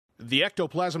The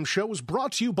Ectoplasm Show is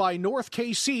brought to you by North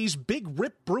KC's Big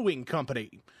Rip Brewing Company.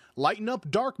 Lighten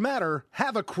up dark matter,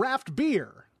 have a craft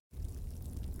beer.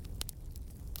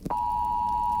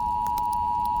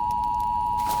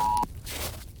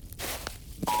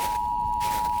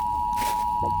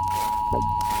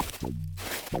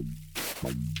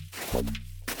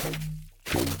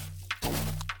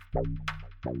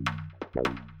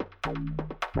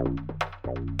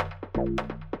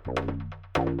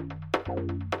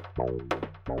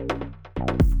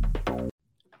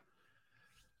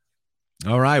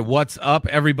 All right, what's up,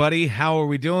 everybody? How are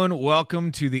we doing?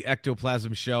 Welcome to the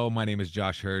Ectoplasm Show. My name is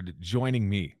Josh Hurd. Joining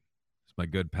me is my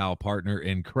good pal, partner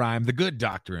in crime, the good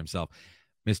doctor himself,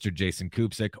 Mr. Jason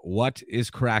Kupsik. What is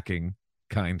cracking,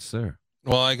 kind sir?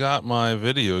 Well, I got my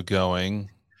video going.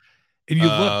 And you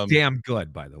look damn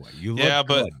good, by the way. You look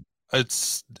but good.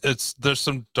 it's there's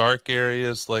some dark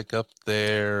areas like up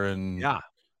there, and Yeah,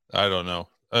 I don't know.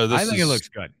 I think it looks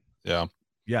good. Yeah.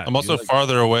 Yeah, I'm also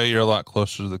farther away. You're a lot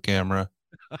closer to the camera.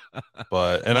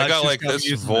 But I got like this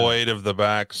void of the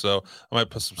back, so I might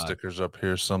put some stickers up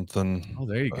here or something. Oh,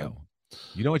 there you go.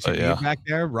 You know what you need back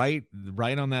there? Right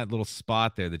on that little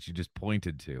spot there that you just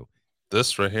pointed to.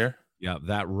 This right here? Yeah,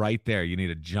 that right there. You need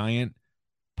a giant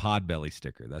Podbelly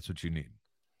sticker. That's what you need.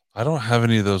 I don't have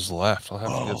any of those left. I'll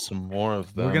have to get some more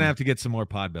of them. We're going to have to get some more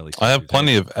Podbelly stickers. I have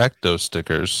plenty of Ecto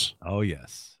stickers. Oh,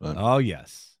 yes. Oh,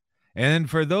 yes. And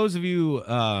for those of you,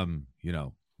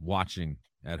 watching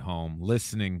at home,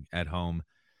 listening at home,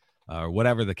 or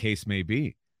whatever the case may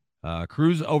be,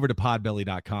 cruise over to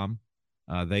podbelly.com.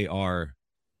 They are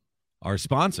our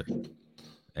sponsor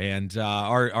and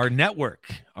our network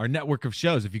of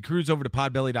shows. If you cruise over to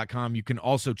podbelly.com, you can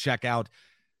also check out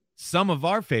some of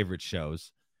our favorite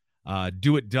shows.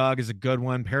 Do It Doug is a good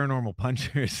one. Paranormal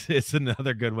Punchers is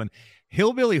another good one.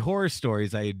 Hillbilly Horror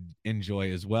Stories I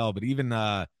enjoy as well. But even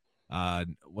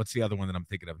what's the other one that I'm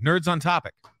thinking of? Nerds on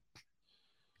Topic.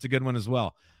 It's a good one as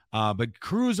well. But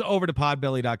cruise over to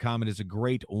podbelly.com. It is a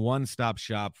great one-stop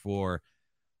shop for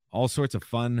all sorts of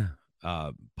fun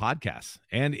podcasts.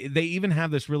 And they even have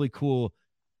this really cool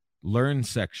learn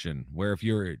section where if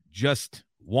you're just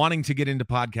wanting to get into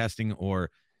podcasting or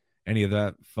any of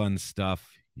that fun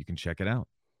stuff, you can check it out.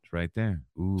 It's right there.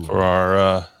 Ooh. For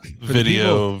our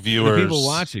video viewers. For the people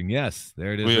watching, yes.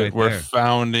 There it is. We're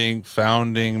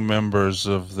founding members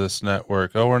of this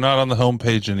network. Oh, we're not on the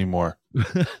homepage anymore. We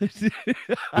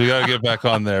got to get back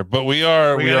on there. But we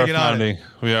are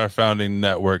founding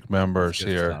network members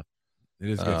here. Stuff. It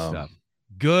is good stuff.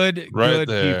 Good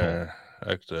there,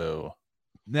 people. Ecto.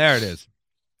 There it is.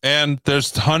 And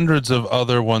there's hundreds of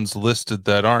other ones listed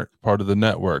that aren't part of the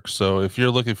network. So if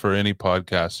you're looking for any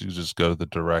podcast, you just go to the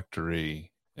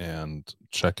directory and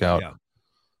check out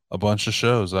a bunch of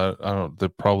shows. I don't. There are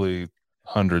probably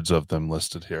hundreds of them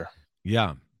listed here.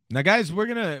 Yeah. Now, guys,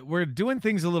 we're doing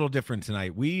things a little different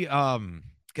tonight. We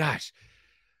there's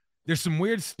some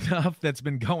weird stuff that's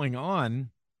been going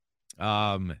on.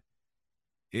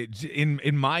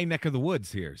 In my neck of the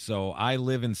woods here. So I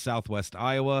live in Southwest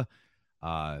Iowa.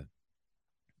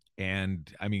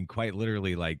 And I mean, quite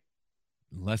literally, like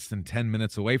less than 10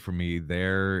 minutes away from me,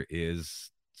 there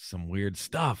is some weird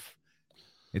stuff.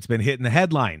 It's been hitting the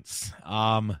headlines.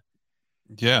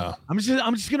 Yeah. I'm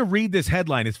just going to read this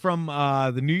headline. It's from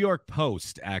the New York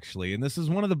Post, actually. And this is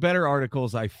one of the better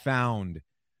articles I found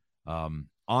on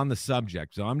the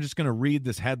subject. So I'm just going to read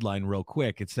this headline real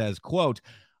quick. It says, quote,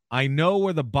 "I know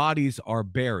where the bodies are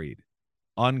buried,"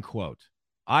 unquote.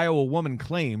 Iowa woman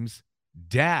claims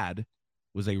dad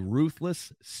was a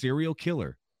ruthless serial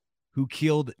killer who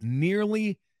killed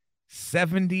nearly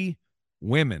 70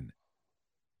 women.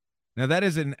 Now, that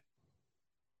is an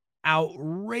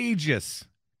outrageous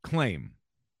claim.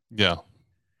 Yeah.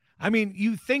 I mean,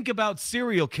 you think about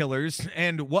serial killers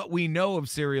and what we know of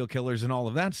serial killers and all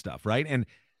of that stuff, right? And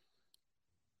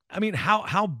I mean,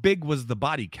 how big was the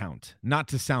body count? Not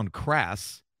to sound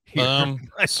crass.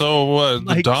 Dahmer's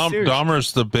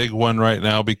the big one right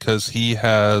now because he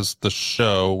has the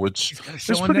show, which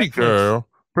is pretty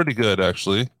good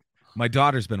actually. My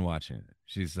daughter's been watching it.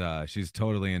 She's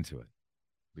totally into it.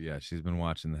 But yeah, she's been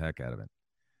watching the heck out of it.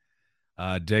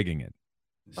 Digging it.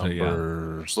 So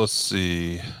Numbers. Let's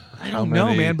see. I don't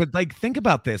know, man, but like think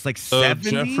about this. Like 70?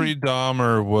 Jeffrey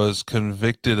Dahmer was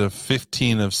convicted of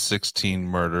 15 of 16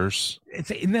 murders.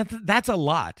 That's a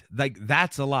lot. Like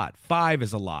that's a lot. 5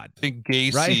 is a lot. I think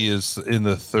Gacy is in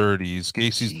the 30s.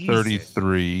 Gacy's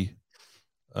 33.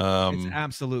 It's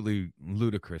absolutely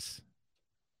ludicrous.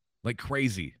 Like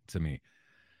crazy to me.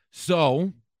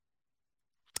 So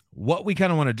what we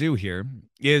kind of want to do here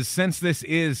is, since this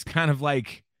is kind of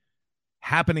like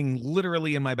happening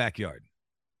literally in my backyard,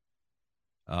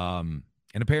 and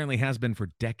apparently has been for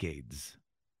decades.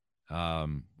 We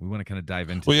want to kind of dive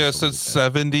into. Well, yes, it's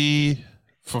 70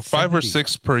 for 5 or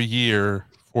 6 per year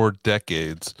for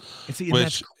decades, see,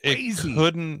 which it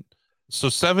couldn't. So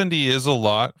 70 is a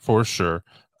lot for sure.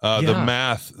 The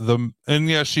math,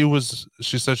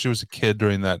 she said she was a kid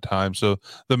during that time. So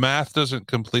the math doesn't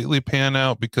completely pan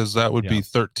out because that would be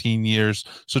 13 years.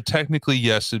 So technically,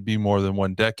 yes, it'd be more than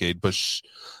 1 decade. But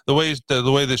the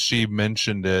way that she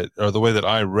mentioned it, or the way that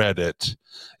I read it,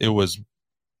 it was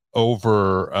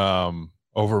over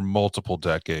multiple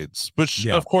decades. But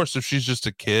of course, if she's just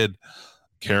a kid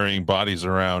carrying bodies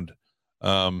around,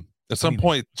 at some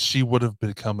point she would have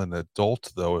become an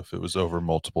adult, though, if it was over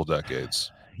multiple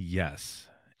decades. Yes.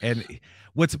 And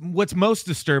what's most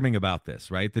disturbing about this,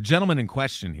 right? The gentleman in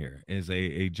question here is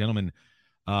a gentleman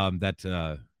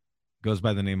that goes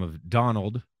by the name of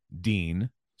Donald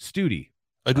Dean Studey.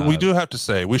 We do have to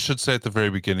say, we should say at the very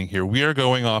beginning here, we are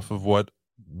going off of what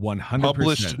 100%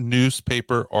 published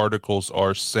newspaper articles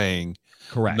are saying.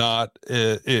 Correct. Not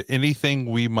anything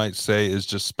we might say is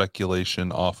just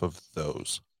speculation off of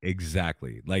those.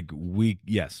 Exactly. Like we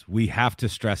have to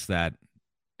stress that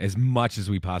as much as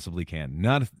we possibly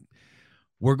can.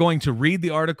 We're going to read the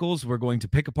articles. We're going to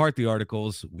pick apart the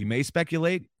articles. We may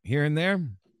speculate here and there,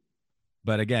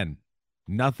 but again,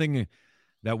 nothing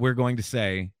that we're going to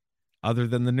say other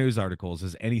than the news articles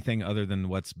is anything other than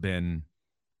what's been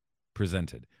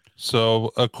presented.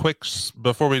 So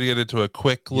before we get into a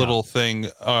quick little thing,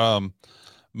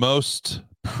 most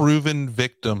proven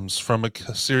victims from a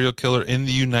serial killer in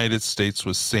the United States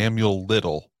was Samuel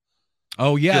Little.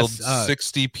 Oh, yes. Killed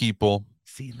 60 people.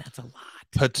 See, that's a lot.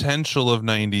 Potential of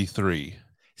 93.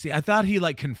 See, I thought he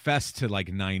confessed to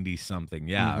 90 something.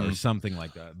 Yeah, or something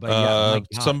like that. But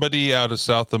somebody out of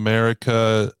South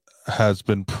America has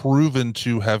been proven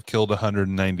to have killed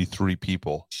 193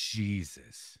 people.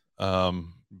 Jesus.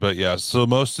 But yeah, so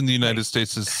most in the United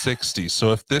States is 60.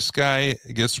 So if this guy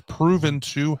gets proven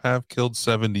to have killed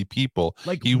 70 people,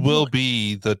 he will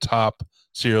be the top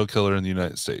serial killer in the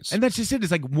United States. And that's just it.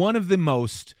 It's one of the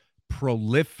most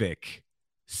prolific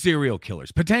serial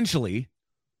killers, potentially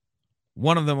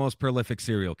one of the most prolific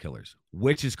serial killers,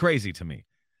 which is crazy to me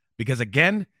because,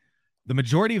 again, the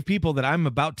majority of people that I'm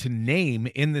about to name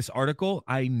in this article,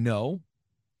 I know,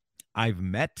 I've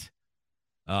met.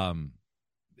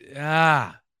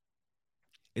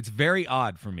 It's very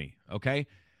odd for me. Okay.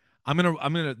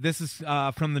 This is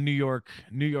from the New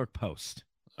York Post.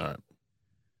 All right.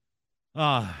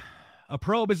 A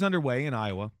probe is underway in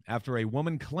Iowa after a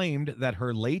woman claimed that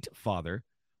her late father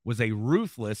was a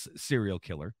ruthless serial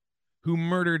killer who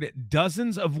murdered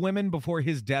dozens of women before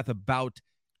his death about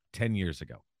 10 years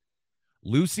ago.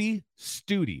 Lucy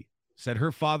Studey said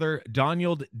her father,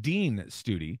 Donald Dean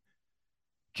Studey,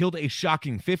 killed a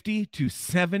shocking 50 to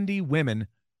 70 women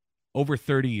over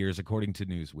 30 years, according to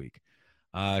Newsweek.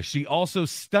 She also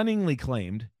stunningly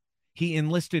claimed he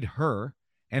enlisted her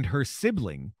and her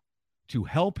sibling to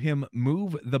help him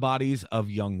move the bodies of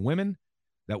young women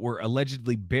that were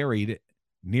allegedly buried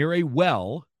near a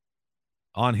well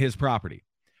on his property.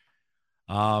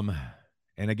 And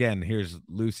again, here's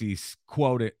Lucy's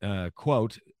quote,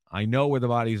 "I know where the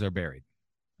bodies are buried."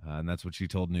 And that's what she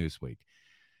told Newsweek.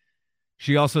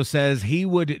 She also says he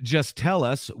would just tell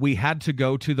us we had to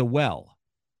go to the well,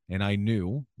 and I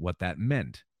knew what that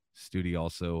meant. Studey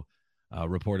also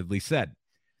reportedly said.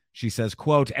 She says,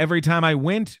 quote, "Every time I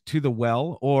went to the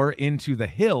well or into the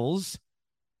hills,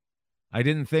 I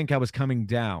didn't think I was coming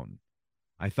down.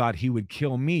 I thought he would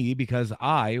kill me because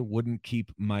I wouldn't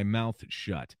keep my mouth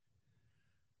shut."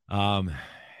 And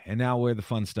now where the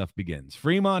fun stuff begins.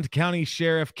 Fremont County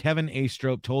Sheriff Kevin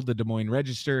Astrop told the Des Moines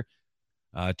Register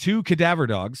 2 cadaver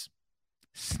dogs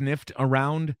sniffed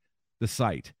around the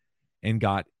site and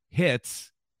got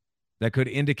hits that could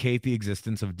indicate the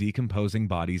existence of decomposing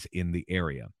bodies in the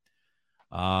area.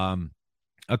 A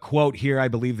quote here, I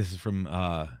believe this is from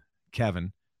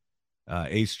Kevin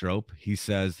Astrop. He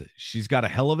says, "She's got a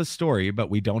hell of a story, but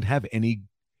we don't have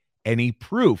any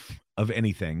proof of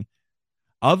anything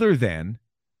other than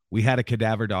we had a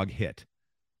cadaver dog hit."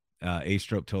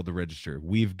 Astrop told the Register,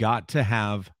 "We've got to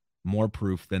have more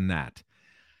proof than that."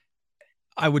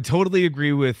 I would totally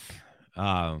agree with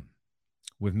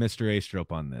Mr.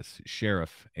 Astrop on this,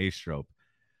 Sheriff Astrop.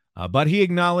 But he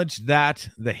acknowledged that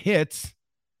the hits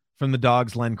from the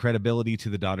dogs lend credibility to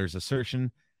the daughter's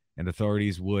assertion, and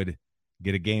authorities would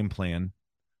get a game plan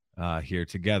here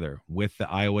together with the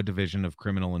Iowa Division of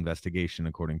Criminal Investigation,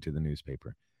 according to the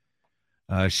newspaper.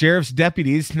 Sheriff's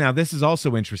deputies, now this is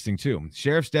also interesting too.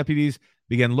 Sheriff's deputies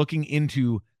began looking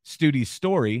into Studey's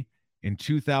story in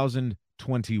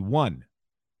 2021.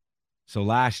 so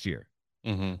last year,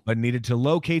 but needed to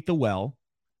locate the well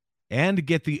and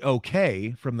get the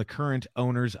okay from the current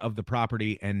owners of the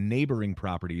property and neighboring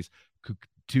properties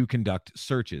to conduct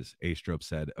searches, Astrup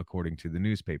said, according to the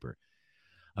newspaper.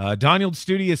 Donald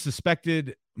Studey is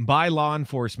suspected by law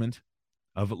enforcement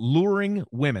of luring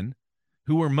women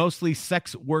who were mostly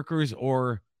sex workers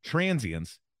or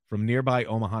transients from nearby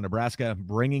Omaha, Nebraska,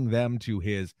 bringing them to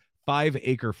his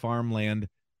 5-acre farmland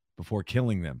before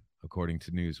killing them, according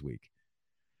to Newsweek.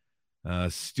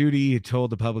 Studey told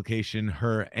the publication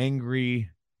her angry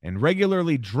and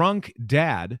regularly drunk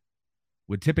dad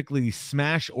would typically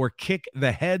smash or kick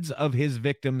the heads of his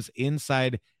victims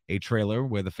inside a trailer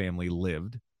where the family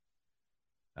lived.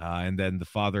 And then the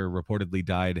father reportedly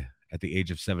died at the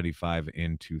age of 75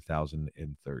 in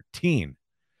 2013.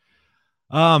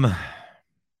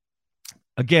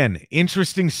 Again,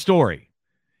 interesting story.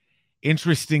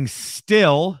 Interesting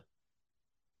still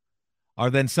are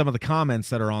then some of the comments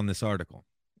that are on this article.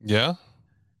 Yeah.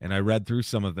 And I read through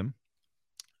some of them.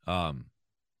 And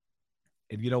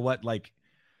you know what? Like,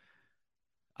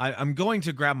 I'm going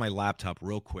to grab my laptop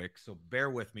real quick, so bear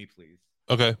with me, please.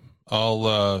 Okay.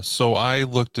 So I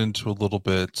looked into a little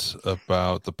bit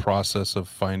about the process of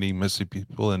finding missing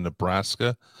people in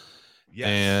Nebraska. Yes.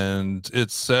 And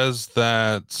it says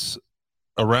that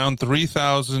around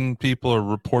 3,000 people are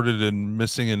reported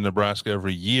missing in Nebraska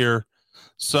every year.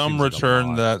 Some Seems like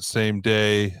return that same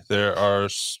day. There are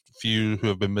few who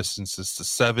have been missing since the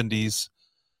 70s.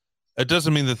 It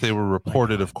doesn't mean that they were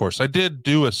reported, of course. I did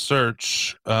do a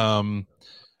search, and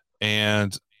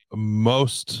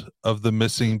most of the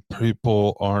missing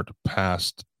people aren't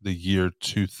past the year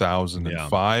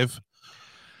 2005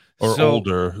 or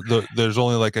older. There's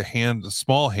only like a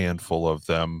small handful of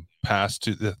them past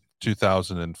the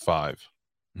 2005.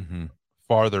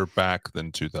 Farther back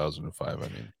than 2005, I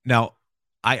mean. Now,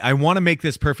 I want to make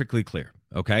this perfectly clear,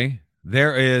 okay?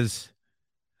 There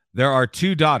are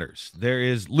two daughters. There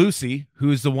is Lucy, who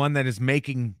is the one that is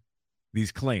making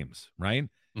these claims, right?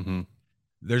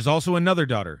 There's also another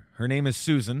daughter. Her name is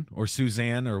Susan or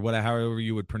Suzanne or whatever, however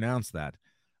you would pronounce that.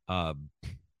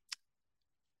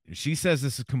 She says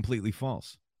this is completely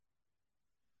false.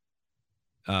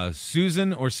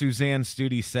 Susan or Suzanne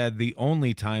Studey said the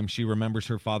only time she remembers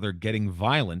her father getting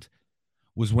violent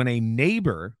was when a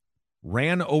neighbor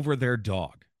ran over their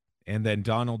dog, and then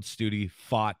Donald Studey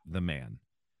fought the man.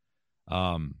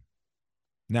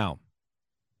 Now,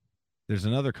 there's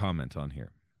another comment on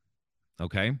here.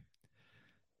 Okay.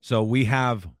 So we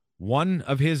have one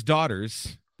of his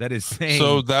daughters that is saying.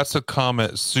 So that's a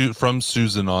comment from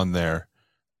Susan on there.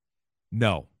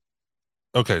 No.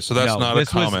 Okay. So that's not a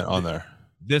comment on there.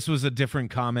 This was a different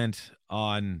comment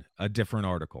on a different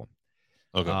article.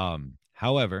 Okay.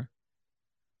 However,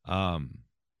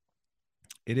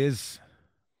 it is.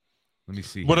 Let me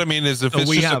see. What I mean is, if it's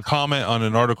just a comment on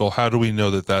an article, how do we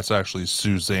know that that's actually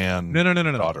Suzanne?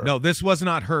 No. This was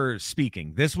not her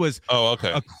speaking. This was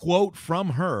a quote from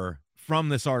her from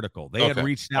this article. They had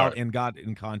reached out and got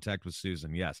in contact with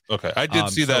Susan. Yes. Okay. I did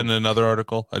see that in another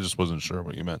article. I just wasn't sure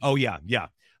what you meant. Oh, yeah. Yeah.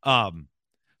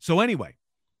 So anyway,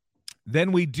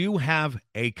 then we do have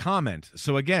a comment.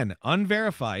 So again,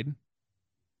 unverified,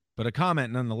 but a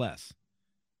comment nonetheless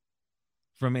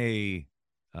from a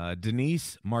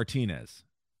Denise Martinez.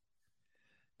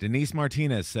 Denise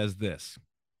Martinez says this.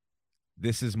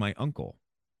 This is my uncle.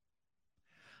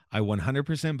 I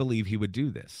 100% believe he would do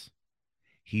this.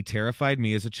 He terrified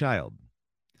me as a child.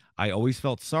 I always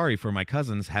felt sorry for my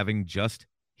cousins having just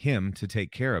him to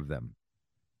take care of them.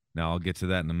 Now I'll get to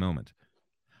that in a moment.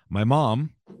 My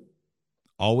mom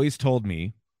always told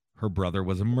me her brother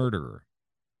was a murderer.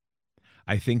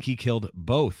 I think he killed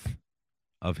both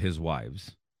of his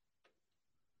wives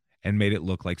and made it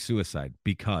look like suicide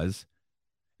because,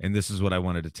 and this is what I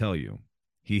wanted to tell you,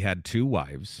 he had two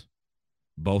wives.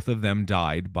 Both of them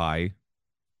died by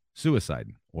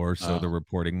suicide, or so the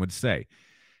reporting would say.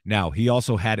 Now, he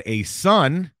also had a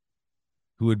son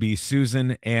who would be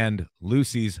Susan and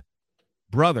Lucy's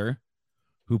brother,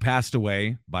 who passed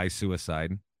away by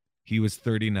suicide. He was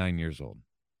 39 years old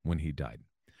when he died.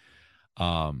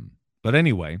 But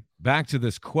anyway, back to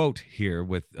this quote here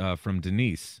with from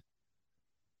Denise.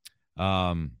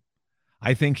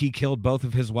 I think he killed both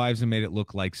of his wives and made it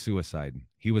look like suicide.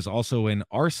 He was also an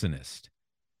arsonist.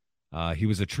 He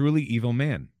was a truly evil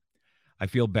man. I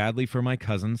feel badly for my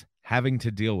cousins having to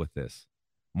deal with this,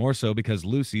 more so because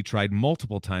Lucy tried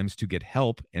multiple times to get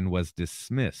help and was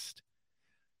dismissed.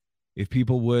 If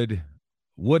people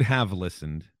would have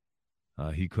listened,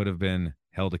 he could have been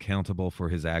held accountable for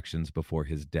his actions before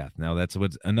his death. Now, that's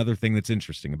what's another thing that's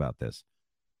interesting about this.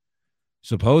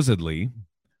 Supposedly,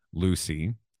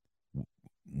 Lucy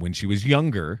when she was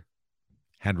younger,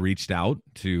 had reached out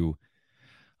to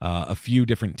a few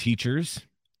different teachers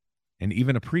and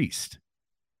even a priest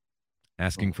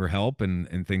asking for help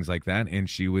and things like that. And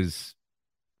she was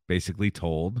basically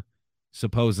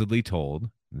supposedly told,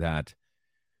 that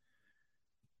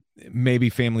maybe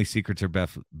family secrets are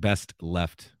best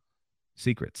left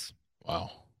secrets.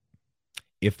 Wow.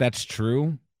 If that's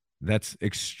true, that's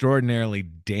extraordinarily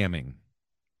damning.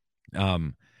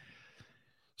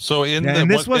 So in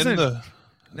and the this what, wasn't. in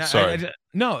the Sorry,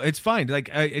 no, it's fine. Like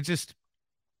it just.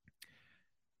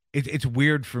 It's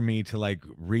weird for me to like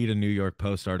read a New York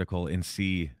Post article and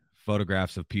see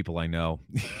photographs of people I know.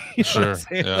 Sure.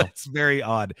 Yeah. It's very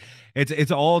odd.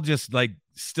 It's all just like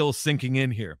still sinking in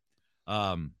here.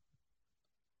 And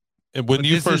when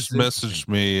you first messaged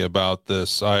me about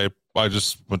this, I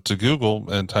just went to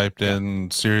Google and typed in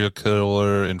serial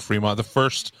killer in Fremont. The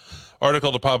first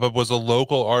article to pop up was a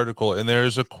local article, and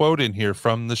there's a quote in here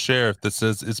from the sheriff that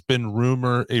says it's been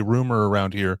a rumor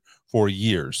around here for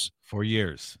years.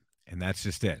 And that's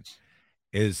just it.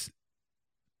 Is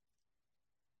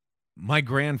my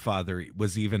grandfather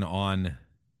was even on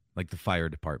like the fire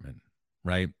department,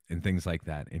 right? And things like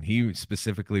that. And he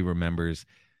specifically remembers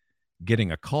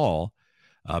getting a call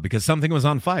because something was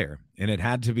on fire, and it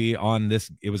had to be on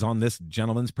this. It was on this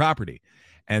gentleman's property.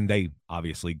 And they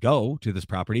obviously go to this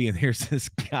property, and there's this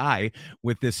guy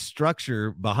with this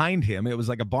structure behind him. It was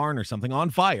like a barn or something on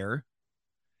fire.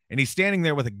 And he's standing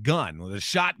there with a gun, with a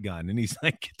shotgun. And he's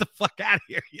like, get the fuck out of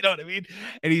here. You know what I mean?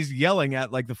 And he's yelling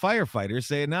at like the firefighters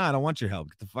saying, no, I don't want your help.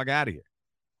 Get the fuck out of here.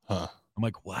 Huh. I'm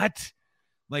like, what?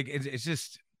 Like, it's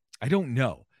just, I don't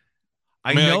know.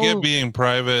 I get being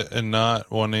private and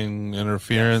not wanting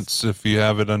interference if you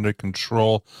have it under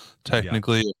control.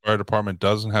 Technically, a fire department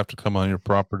doesn't have to come on your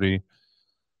property.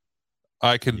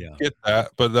 I can get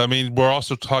that. But I mean, we're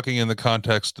also talking in the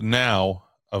context now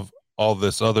of all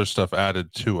this other stuff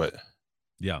added to it.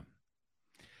 Yeah.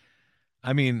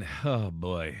 I mean, oh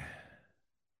boy.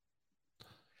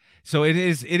 So it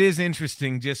is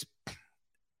interesting. Just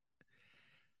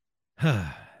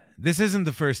this isn't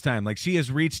the first time. Like, she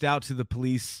has reached out to the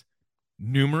police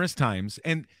numerous times,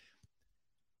 and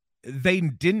they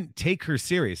didn't take her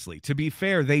seriously. To be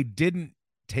fair, they didn't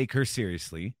take her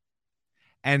seriously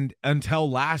and until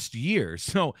last year.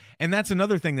 So, and that's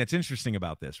another thing that's interesting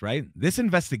about this, right? This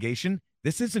investigation,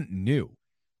 this isn't new.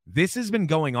 This has been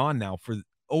going on now for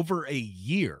over a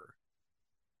year,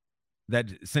 that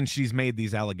since she's made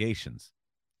these allegations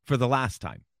for the last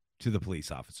time to the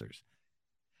police officers.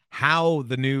 How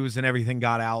the news and everything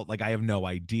got out, like, I have no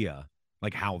idea,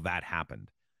 like, how that happened.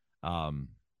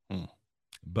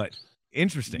 But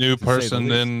interesting. New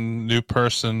person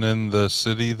in the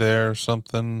city there or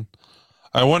something.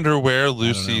 I wonder where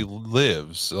Lucy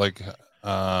lives. Like,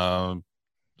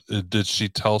 did she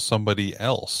tell somebody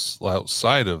else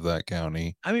outside of that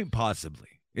county? I mean, possibly.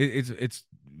 It's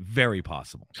very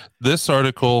possible. This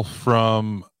article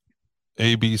from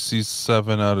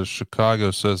ABC7 out of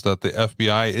Chicago says that the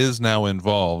FBI is now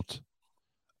involved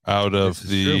out of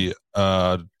the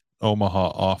Omaha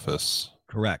office.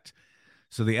 Correct.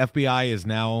 So the FBI is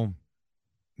now,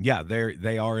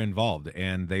 they are involved,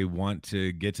 and they want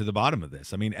to get to the bottom of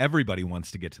this. I mean, everybody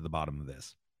wants to get to the bottom of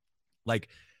this. Like,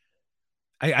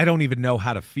 I don't even know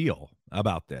how to feel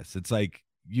about this. It's like,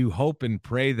 you hope and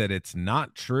pray that it's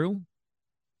not true.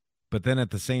 But then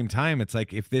at the same time, it's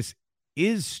like, if this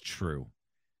is true,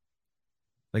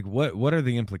 like, what are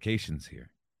the implications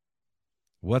here?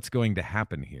 What's going to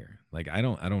happen here? Like, I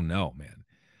don't know, man.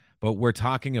 But we're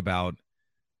talking about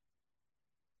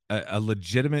a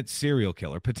legitimate serial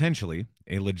killer, potentially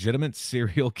a legitimate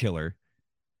serial killer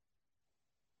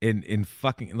in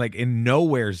fucking, like, in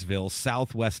Nowheresville,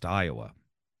 Southwest Iowa.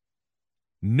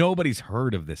 Nobody's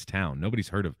heard of this town. Nobody's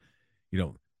heard of,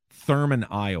 Thurman,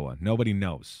 Iowa. Nobody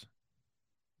knows.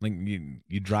 Like,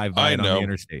 you drive by it on the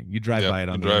interstate. You drive by it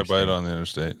on the interstate. Drive by it on the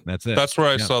interstate. That's it. That's where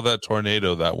I saw that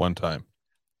tornado that one time.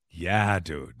 Yeah,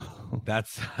 dude.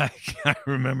 I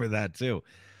remember that too.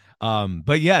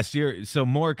 But yes, so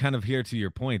more kind of here to your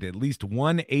point. At least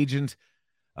one agent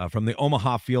from the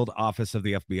Omaha field office of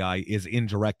the FBI is in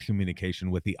direct communication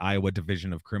with the Iowa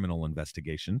Division of Criminal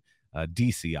Investigation,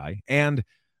 DCI, and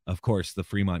of course the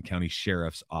Fremont County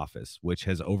Sheriff's Office, which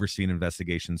has overseen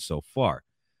investigations so far.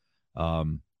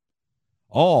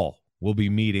 All will be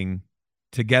meeting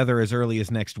together as early as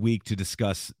next week to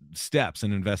discuss steps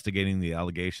in investigating the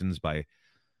allegations by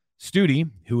Studey,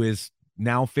 who is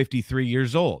now 53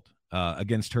 years old,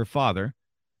 against her father.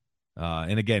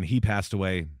 And again, he passed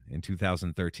away in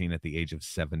 2013 at the age of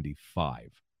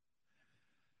 75.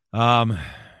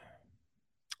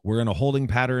 We're in a holding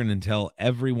pattern until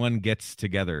everyone gets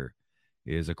together,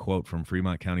 is a quote from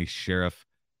Fremont County Sheriff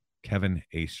Kevin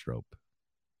Astrop.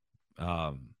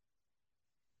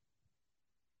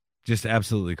 Just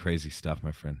absolutely crazy stuff,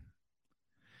 my friend.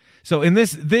 So in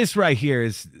this right here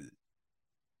is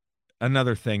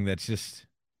another thing that's just,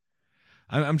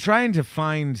 I'm trying to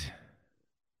find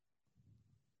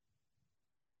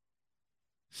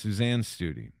Suzanne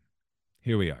Studey.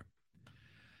 Here we are.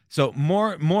 So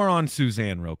more on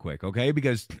Suzanne real quick, okay?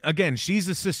 Because again, she's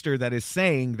a sister that is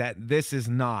saying that this is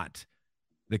not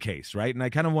the case, right? And I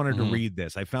kind of wanted to read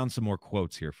this. I found some more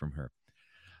quotes here from her.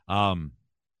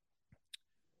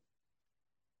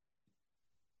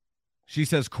 She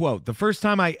says, quote, "The first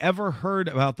time I ever heard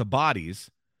about the bodies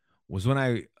was when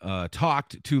I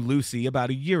talked to Lucy about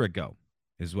a year ago,"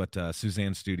 is what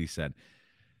Suzanne Studey said.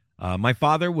 "My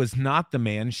father was not the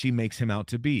man she makes him out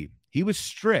to be. He was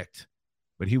strict,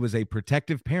 but he was a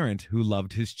protective parent who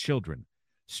loved his children.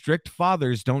 Strict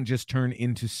fathers don't just turn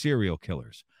into serial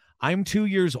killers. I'm 2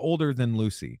 years older than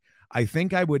Lucy. I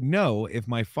think I would know if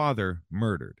my father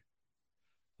murdered.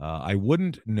 I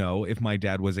wouldn't know if my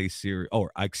dad was I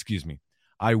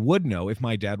would know if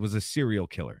my dad was a serial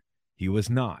killer. He was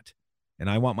not. And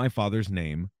I want my father's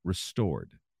name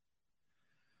restored."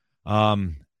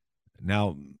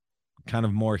 Now, kind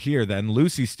of more here then.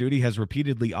 Lucy Studey has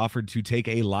repeatedly offered to take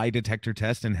a lie detector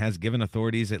test and has given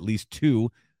authorities at least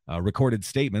 2 recorded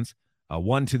statements,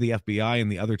 one to the FBI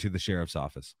and the other to the sheriff's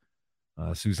office.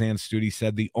 Suzanne Studey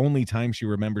said the only time she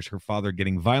remembers her father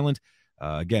getting violent,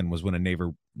 again, was when a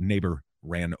neighbor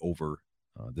ran over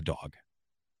the dog.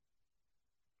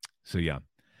 So, yeah.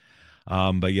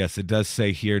 But yes, it does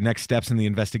say here, next steps in the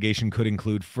investigation could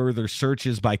include further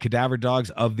searches by cadaver dogs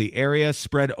of the area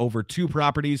spread over 2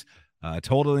 properties,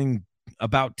 totaling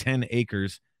about 10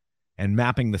 acres, and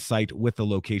mapping the site with the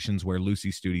locations where Lucy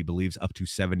Studey believes up to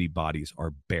 70 bodies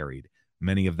are buried,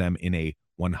 many of them in a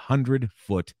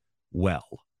 100-foot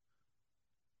well.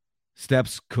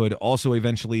 Steps could also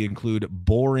eventually include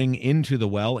boring into the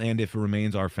well, and if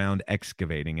remains are found,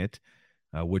 excavating it,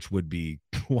 which would be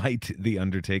quite the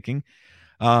undertaking.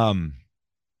 The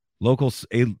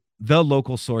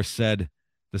local source said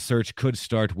the search could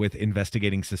start with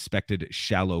investigating suspected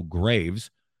shallow graves,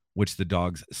 which the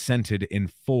dogs scented in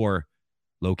 4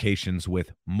 locations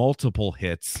with multiple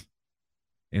hits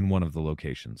in one of the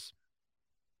locations.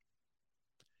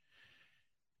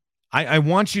 I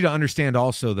want you to understand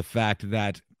also the fact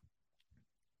that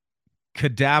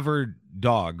cadaver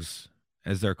dogs,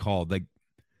 as they're called, like,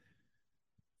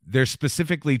 they're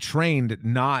specifically trained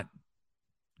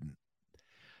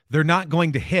they're not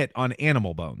going to hit on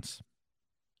animal bones.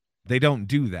 They don't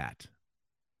do that.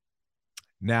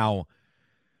 Now,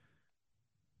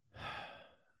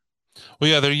 well,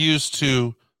 yeah, they're used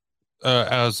to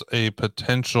as a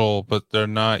potential, but they're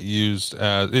not used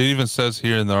as, it even says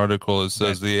here in the article, it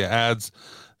says the adds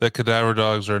that cadaver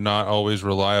dogs are not always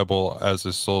reliable as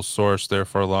a sole source.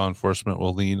 Therefore, law enforcement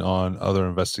will lean on other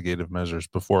investigative measures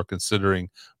before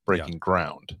considering breaking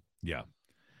ground. Yeah.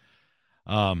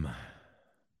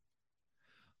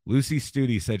 Lucy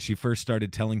Studey said she first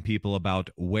started telling people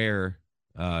about where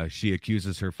she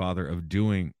accuses her father of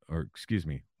doing,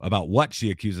 about what she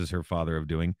accuses her father of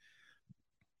doing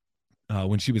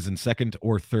when she was in 2nd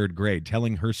or 3rd grade,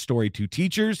 telling her story to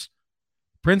teachers,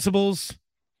 principals,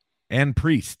 and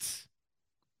priests.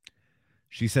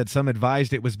 She said some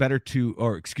advised it was better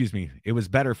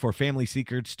for family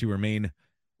secrets to remain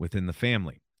within the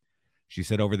family. She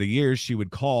said over the years, she would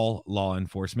call law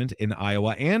enforcement in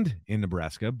Iowa and in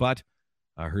Nebraska, but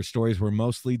her stories were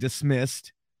mostly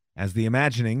dismissed as the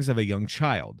imaginings of a young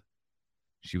child.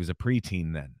 She was a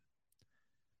preteen then.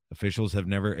 Officials have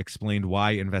never explained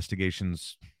why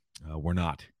investigations were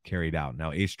not carried out.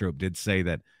 Now, Astrop did say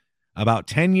that about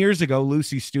 10 years ago,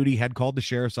 Lucy Studey had called the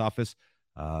sheriff's office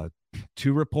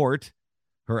to report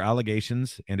her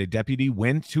allegations, and a deputy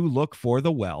went to look for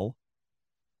the well.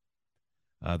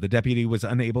 The deputy was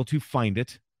unable to find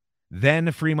it.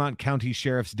 Then Fremont County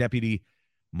Sheriff's Deputy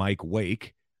Mike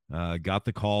Wake got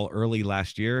the call early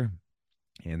last year,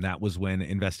 and that was when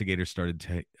investigators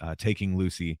started taking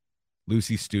Lucy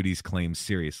Studey's claims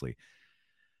seriously.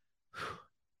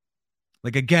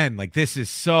 Like, again, like, this is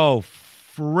so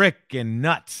frickin'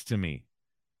 nuts to me.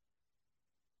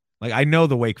 Like, I know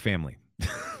the Wake family.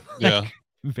 Yeah.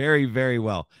 Very, very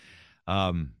well.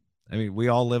 I mean, we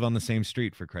all live on the same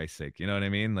street, for Christ's sake. You know what I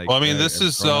mean? Like, well, I mean, this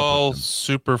is all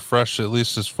super fresh, at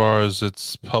least as far as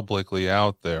it's publicly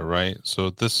out there, right? So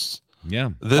this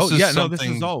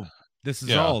is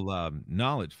all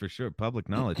knowledge for sure, public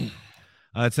knowledge.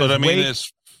 It says, but I mean,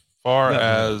 as far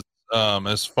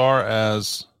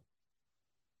as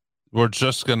we're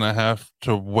just going to have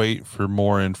to wait for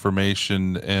more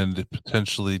information and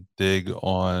potentially dig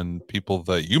on people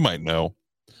that you might know.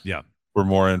 Yeah. For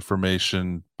more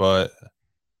information. But,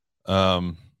 I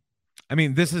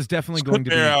mean, this is definitely going to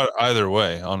be out either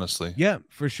way, honestly. Yeah,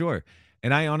 for sure.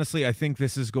 And I think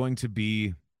this is going to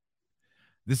be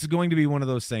one of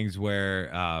those things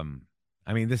where, I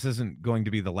mean, this isn't going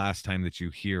to be the last time that you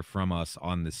hear from us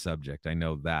on this subject. I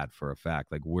know that for a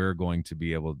fact. Like, we're going to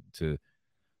be able to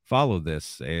follow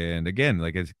this. And again,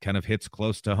 like, it kind of hits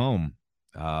close to home.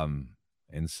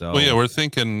 And so, well, yeah, we're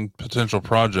thinking potential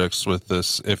projects with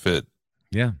this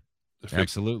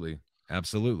absolutely.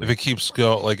 Absolutely. If it keeps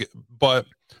going, like, but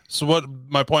so what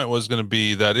my point was going to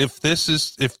be that if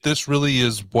this really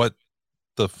is what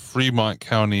the Fremont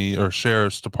County or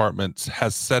Sheriff's Department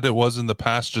has said it was in the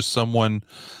past, just someone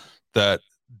that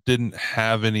didn't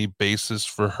have any basis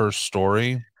for her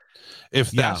story.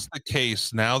 If that's the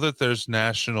case, now that there's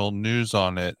national news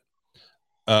on it,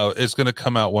 it's going to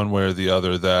come out one way or the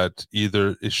other that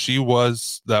either she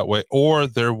was that way or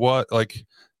there was, like,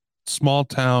 small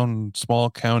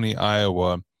county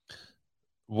Iowa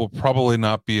will probably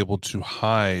not be able to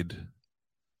hide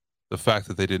the fact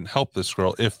that they didn't help this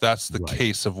girl if that's the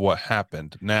case of what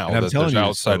happened now that there's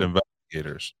outside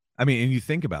investigators. I mean, and you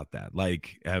think about that,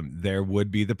 like, there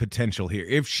would be the potential here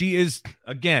if she is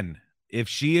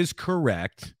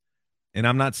correct, and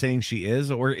I'm not saying she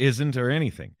is or isn't or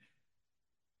anything.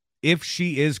 If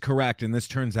she is correct and this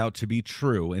turns out to be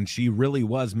true and she really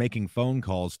was making phone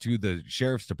calls to the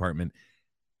sheriff's department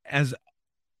as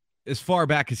far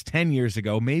back as 10 years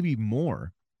ago, maybe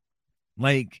more,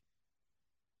 like,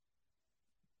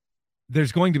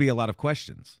 there's going to be a lot of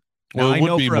questions. Now, well, it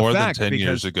would be more than 10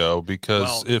 years ago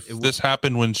because if this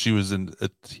happened when she was a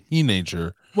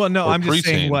teenager. Well, no, I'm just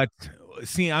saying what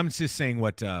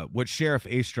Sheriff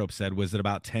Astrop said was that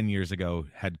about 10 years ago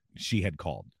she had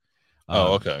called.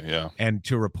 Okay, yeah. And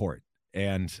to report.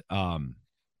 And I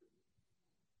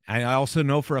also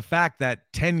know for a fact that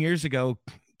 10 years ago,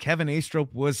 Kevin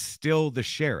Astrop was still the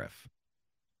sheriff.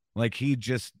 Like, he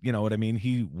just, you know what I mean?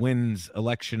 He wins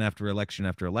election after election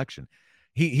after election.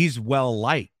 He's well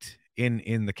liked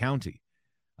in the county.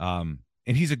 And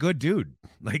he's a good dude.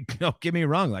 Like, don't get me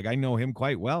wrong. Like, I know him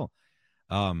quite well.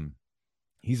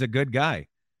 He's a good guy.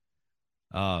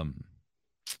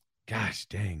 Gosh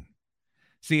dang.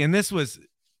 See, and this was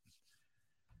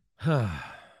all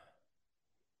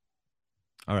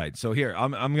right. So here,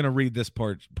 I'm going to read this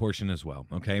portion as well,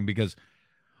 okay? Because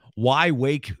why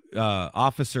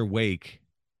Officer Wake,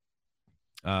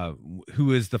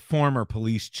 who is the former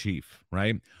police chief,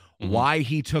 right? Mm-hmm. Why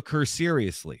he took her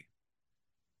seriously.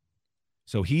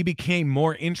 So he became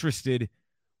more interested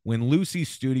when Lucy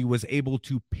Studey was able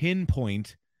to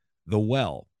pinpoint the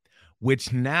well,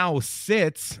 which now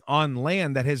sits on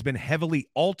land that has been heavily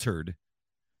altered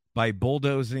by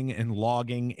bulldozing and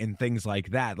logging and things like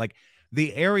that. Like,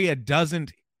 the area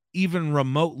doesn't even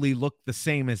remotely look the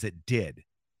same as it did,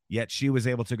 yet she was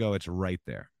able to go, it's right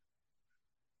there.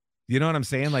 You know what I'm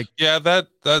saying? Like, yeah,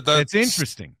 that's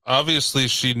interesting. Obviously,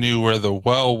 she knew where the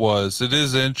well was. It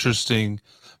is interesting,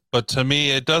 but to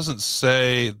me, it doesn't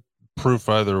say proof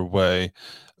either way.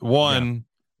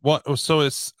 So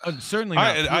it's certainly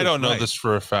not proof, I don't know this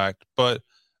for a fact, but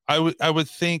I would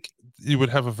think you would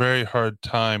have a very hard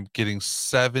time getting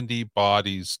 70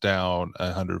 bodies down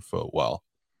a 100-foot well.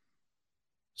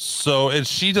 So, and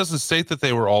she doesn't state that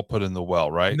they were all put in the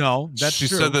well, right? No, that's she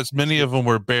true. said that many of them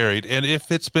were buried. And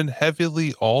if it's been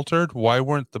heavily altered, why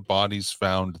weren't the bodies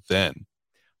found then?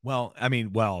 Well, I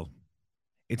mean,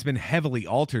 it's been heavily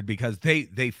altered because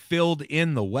they filled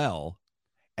in the well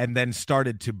and then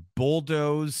started to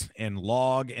bulldoze and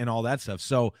log and all that stuff.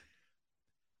 So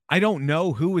I don't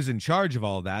know who was in charge of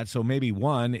all that. So maybe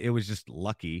it was just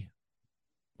lucky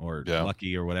or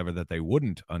whatever that they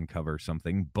wouldn't uncover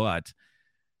something, but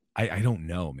I don't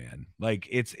know, man. Like,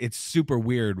 it's super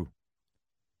weird.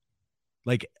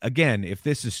 Like, again, if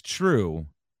this is true,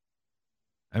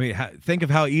 I mean, think of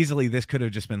how easily this could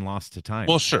have just been lost to time.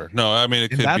 Well, sure. No, I mean, it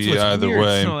could be either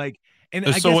way. So, like,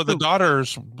 and so with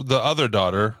the other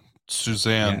daughter,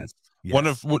 Suzanne,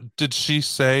 yes. Did she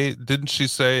say, didn't she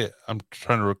say, I'm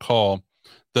trying to recall,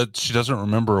 that she doesn't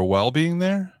remember a well being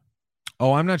there?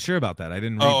 Oh, I'm not sure about that. I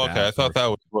didn't read that. Okay. I thought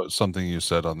that was something you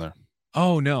said on there.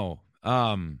 Oh, no.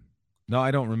 No, I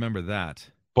don't remember that.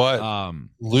 But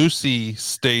Lucy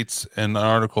states in an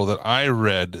article that I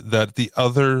read that the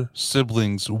other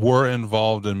siblings were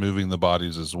involved in moving the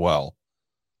bodies as well.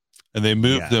 And they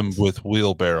moved them with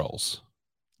wheelbarrows.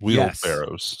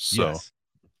 So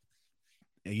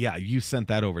yeah, you sent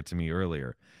that over to me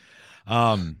earlier.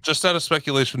 Just out of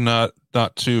speculation, not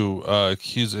to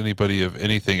accuse anybody of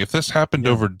anything. If this happened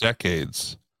over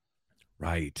decades,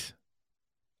 right?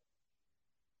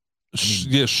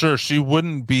 Yeah, sure, she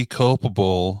wouldn't be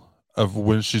culpable of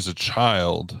when she's a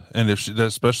child, and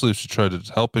especially if she tried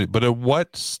to help it. But at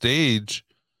what stage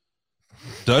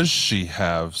does she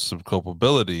have some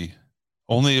culpability?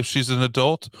 Only if she's an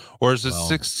adult, or is it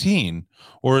 16,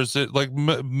 or is it like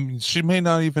she may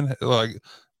not even like.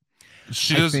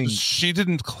 She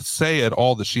didn't say at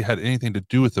all that she had anything to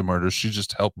do with the murder. She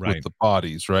just helped with the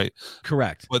bodies, right?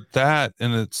 Correct. But that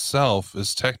in itself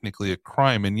is technically a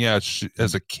crime. And yeah,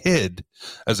 as a kid,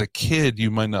 you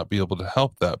might not be able to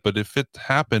help that. But if it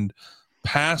happened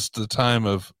past the time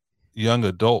of young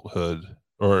adulthood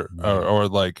or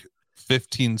like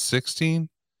 15, 16,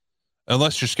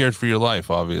 unless you're scared for your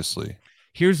life, obviously.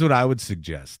 Here's what I would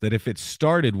suggest, that if it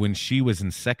started when she was in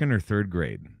 2nd or 3rd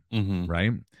grade,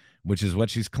 right? Which is what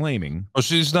she's claiming. Well,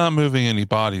 she's not moving any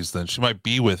bodies then. She might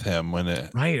be with him when it.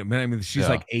 Right. I mean, she's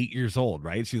like 8 years old,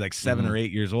 right? She's like 7 or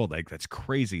 8 years old. Like, that's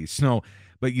crazy. So,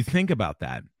 but you think about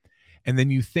that. And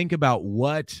then you think about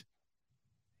what,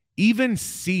 even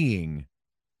seeing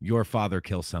your father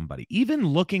kill somebody, even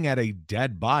looking at a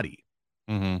dead body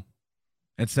at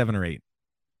 7 or 8,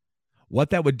 what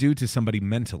that would do to somebody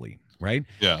mentally, right?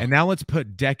 Yeah. And now let's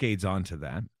put decades onto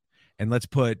that. And let's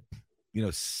put,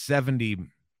 70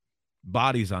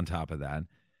 bodies on top of that.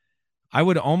 I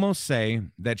would almost say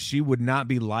that she would not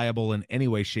be liable in any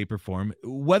way, shape, or form.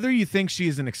 Whether you think she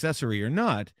is an accessory or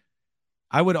not,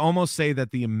 I would almost say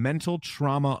that the mental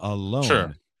trauma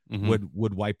alone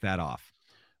would wipe that off.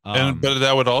 But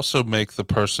that would also make the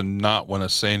person not want to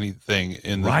say anything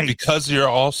because you're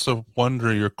also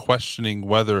you're questioning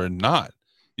whether or not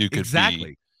you could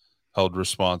be held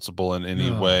responsible in any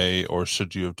way, or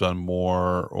should you have done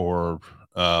more, or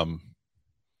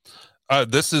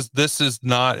this is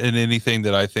not in anything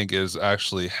that I think is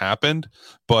actually happened,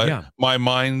 but my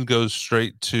mind goes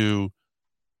straight to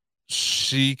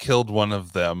she killed one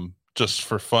of them just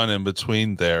for fun in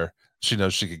between there. She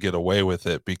knows she could get away with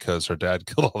it because her dad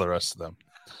killed all the rest of them.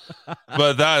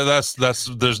 But that's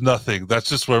there's nothing. That's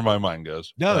just where my mind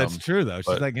goes. No, that's true though.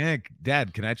 She's like, "Hey,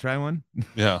 Dad, can I try one?"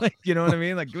 Yeah. Like, you know what I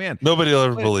mean? Like, man, nobody will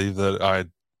ever believe that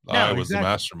I was the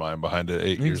mastermind behind it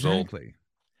 8 years old.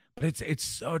 But it's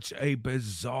such a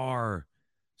bizarre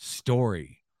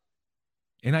story.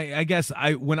 And I guess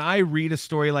when I read a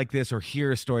story like this or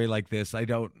hear a story like this, I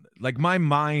don't like, my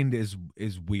mind is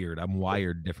weird. I'm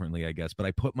wired differently, I guess, but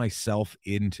I put myself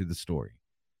into the story.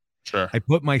 Sure. I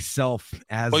put myself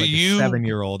as a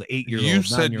 7-year-old, 8-year-old. You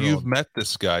said you've met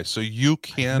this guy, so you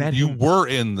were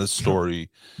in the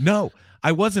story. No,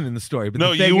 I wasn't in the story. But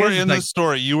no, you were in the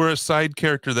story. You were a side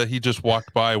character that he just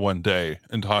walked by one day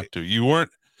and talked to. You weren't.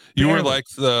 You were like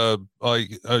the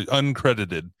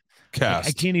uncredited cast.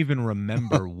 I can't even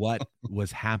remember what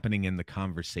was happening in the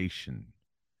conversation.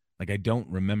 Like, I don't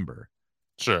remember.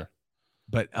 Sure.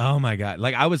 But oh my God.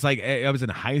 Like, I was in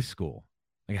high school.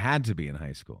 Like, I had to be in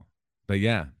high school. But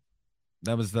yeah,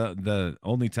 that was the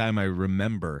only time I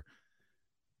remember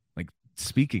like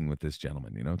speaking with this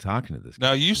gentleman, talking to this guy.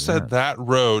 Now, you said that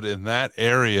road in that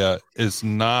area is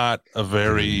not a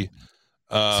very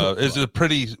is it a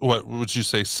pretty, what would you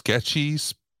say, sketchy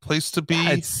place to be?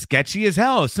 Yeah, it's sketchy as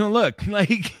hell. So look,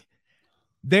 like,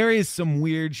 there is some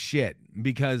weird shit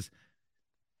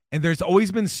and there's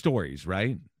always been stories,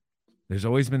 right? There's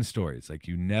always been stories. Like,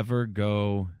 you never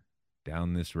go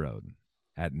down this road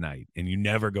at night, and you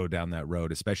never go down that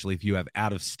road, especially if you have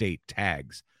out-of-state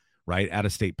tags, right?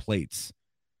 Out-of-state plates.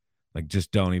 Like,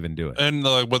 just don't even do it. And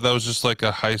that was just like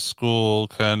a high school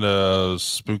kind of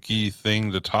spooky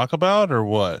thing to talk about, or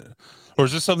what? Or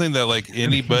is this something that like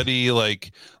anybody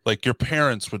like your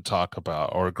parents would talk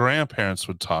about or grandparents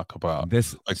would talk about?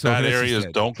 That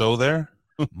area don't go there.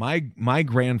 My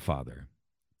grandfather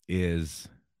is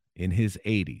in his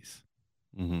 80s,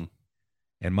 and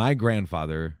my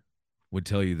grandfather would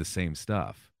tell you the same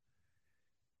stuff,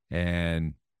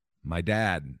 and my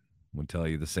dad would tell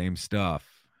you the same stuff.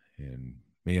 And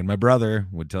me and my brother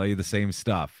would tell you the same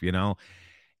stuff,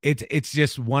 It's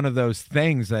just one of those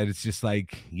things that it's just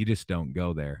like, you just don't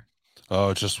go there. Oh,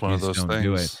 it's just one of those things.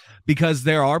 Do it. Because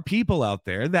there are people out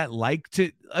there that like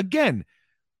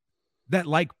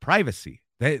privacy.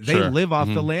 They live off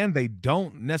the land. They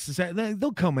don't necessarily,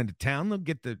 they'll come into town. They'll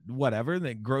get the whatever,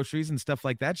 the groceries and stuff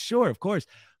like that. Sure, of course.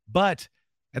 But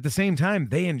at the same time,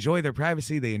 they enjoy their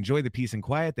privacy. They enjoy the peace and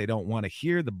quiet. They don't want to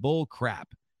hear the bull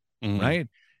crap. Right.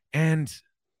 And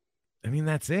I mean,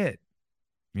 that's it.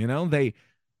 They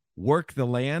work the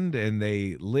land and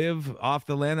they live off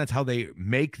the land. That's how they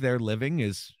make their living,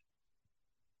 is,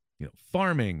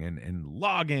 farming and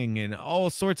logging and all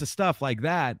sorts of stuff like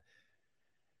that.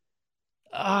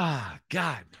 Ah,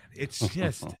 God, it's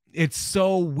just, it's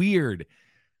so weird.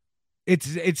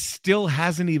 It still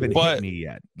hasn't even hit me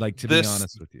yet. Like, to be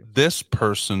honest with you, this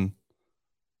person,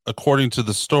 according to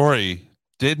the story,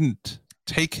 didn't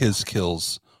take his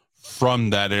kills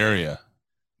from that area.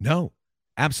 No,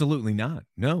 absolutely not.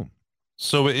 No.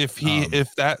 So if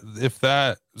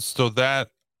that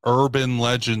urban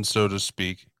legend, so to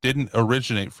speak, didn't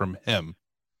originate from him.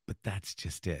 But that's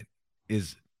just it.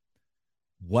 Is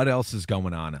what else is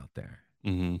going on out there?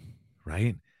 Mm-hmm.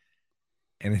 Right.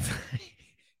 And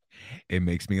it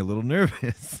makes me a little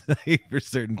nervous for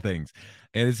certain things.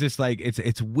 And it's just like,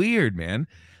 it's weird, man.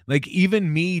 Like,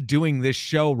 even me doing this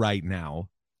show right now,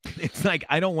 it's like,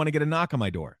 I don't want to get a knock on my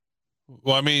door.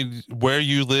 Well, I mean, where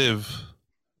you live,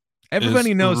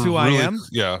 everybody knows who I am.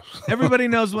 Yeah. Everybody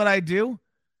knows what I do.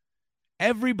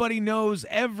 Everybody knows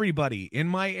everybody in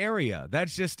my area.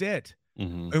 That's just it.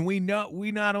 Mm-hmm. And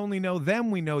we not only know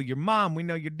them, we know your mom, we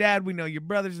know your dad, we know your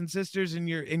brothers and sisters and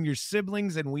your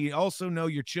siblings, and we also know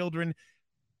your children.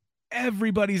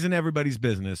 Everybody's in everybody's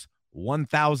business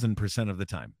 1,000% of the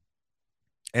time.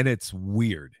 And it's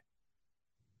weird.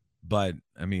 But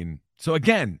I mean, so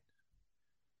again,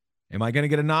 am I going to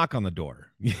get a knock on the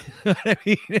door? You know what I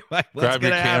mean? Grab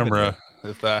your camera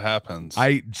if that happens.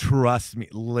 Trust me.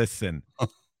 Listen,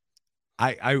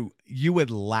 you would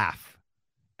laugh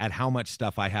at how much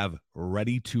stuff I have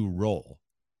ready to roll.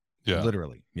 Yeah,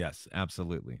 literally. Yes,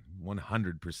 absolutely.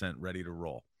 100% ready to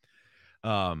roll.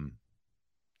 Because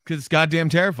it's goddamn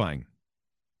terrifying.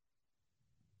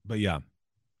 But yeah.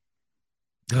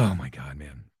 Oh my God,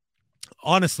 man.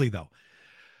 Honestly, though,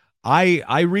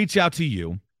 I reach out to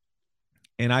you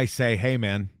and I say, hey,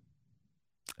 man,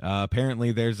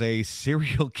 apparently there's a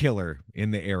serial killer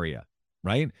in the area,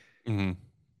 right? Mm-hmm.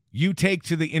 You take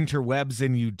to the interwebs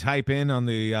and you type in on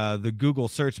the Google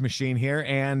search machine here,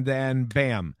 and then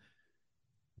bam.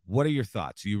 What are your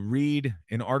thoughts? You read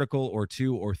an article or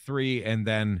two or three and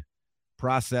then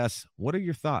process. What are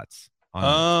your thoughts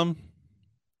on this?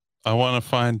 I want to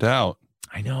find out.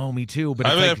 I know, me too. But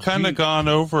I've kind of gone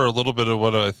over a little bit of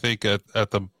what I think at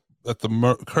the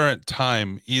current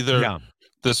time. Either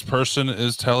this person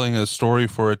is telling a story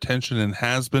for attention and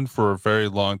has been for a very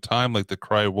long time, like the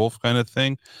cry wolf kind of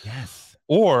thing. Yes.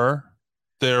 Or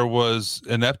there was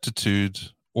ineptitude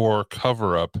or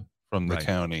cover up from the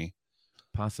county.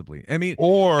 Possibly. I mean,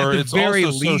 or it's very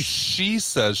also least, so she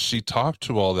says she talked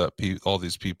to all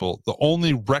these people. The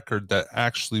only record that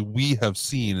actually we have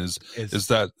seen is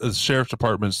that the sheriff's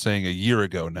department saying a year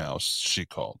ago now she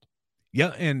called.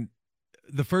 Yeah, and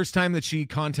the first time that she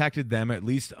contacted them, at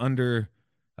least under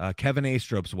Kevin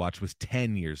Aestrope's watch, was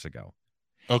 10 years ago.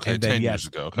 Okay, 10 years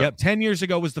ago. Okay. Yep, 10 years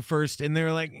ago was the first, and they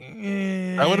were like,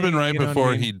 that would have been right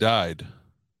before he died.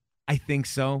 I think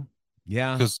so.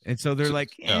 Yeah. And so they're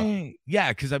like, yeah,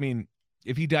 because I mean,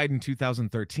 if he died in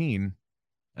 2013,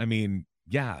 I mean,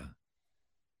 yeah,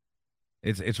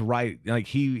 it's right. Like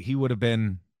he would have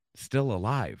been still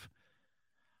alive.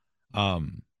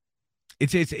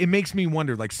 It makes me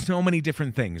wonder, like, so many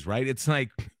different things, right? It's like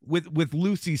with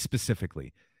Lucy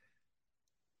specifically,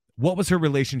 what was her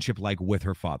relationship like with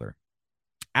her father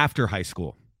after high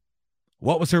school?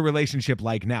 What was her relationship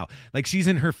like now? Like, she's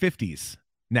in her 50s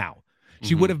now.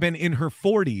 She would have been in her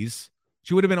 40s.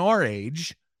 She would have been our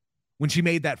age when she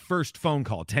made that first phone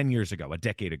call 10 years ago, a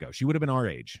decade ago. She would have been our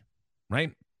age,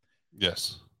 right?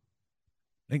 Yes.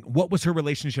 Like, what was her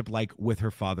relationship like with her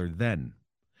father then?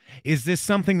 Is this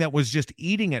something that was just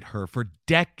eating at her for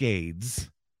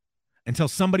decades until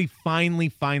somebody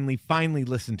finally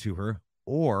listened to her?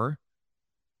 Or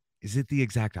is it the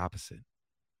exact opposite?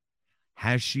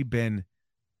 Has she been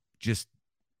just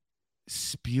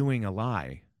spewing a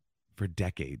lie for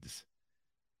decades?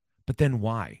 But then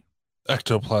why?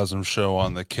 Ectoplasm show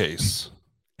on the case.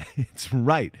 It's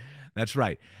right. That's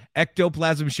right.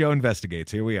 Ectoplasm show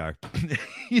investigates. Here we are.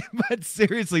 But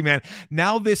seriously, man,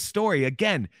 now this story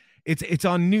again, it's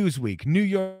on Newsweek, New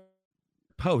York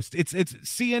Post, it's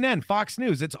CNN, Fox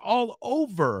News, it's all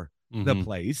over the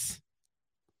place.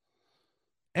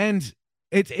 And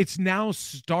it's now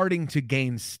starting to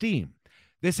gain steam.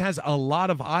 This has a lot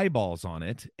of eyeballs on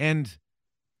it, and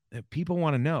people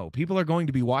want to know. People are going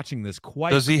to be watching this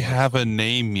quite. Does he have a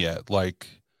name yet? Like,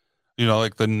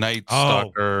 like the Night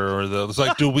Stalker or the. It's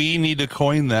like, do we need to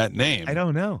coin that name? I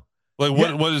don't know. Like,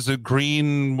 what is it?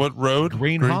 What road?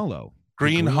 Green Hollow.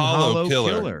 Green Hollow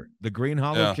Killer. The Green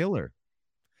Hollow Killer.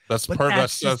 That's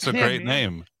perfect. That's a great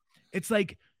name. It's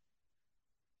like,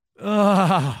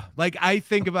 Like I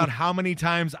think about how many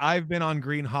times I've been on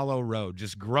Green Hollow Road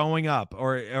just growing up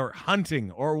or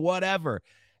hunting or whatever.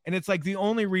 And it's like the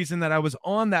only reason that I was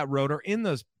on that road or in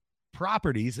those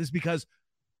properties is because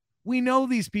we know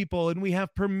these people and we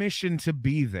have permission to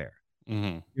be there.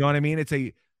 Mm-hmm. You know what I mean? It's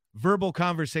a verbal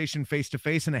conversation face to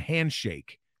face and a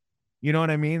handshake. You know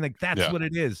what I mean? Like that's what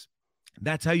it is.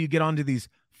 That's how you get onto these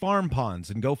farm ponds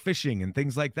and go fishing and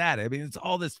things like that. I mean, it's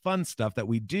all this fun stuff that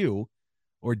we do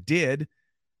or did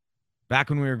back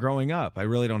when we were growing up. I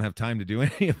really don't have time to do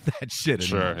any of that shit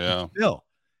anymore. Sure, yeah. But still,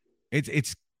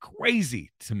 it's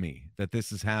crazy to me that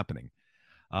this is happening.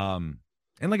 And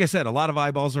like I said, a lot of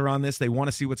eyeballs are on this. They want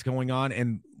to see what's going on,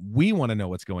 and we want to know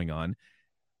what's going on.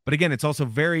 But again, it's also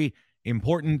very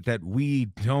important that we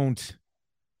don't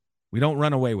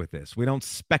run away with this. We don't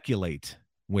speculate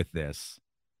with this.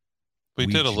 We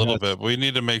did a little bit. We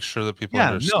need to make sure that people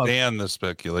understand the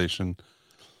speculation.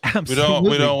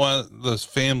 Absolutely. We don't want this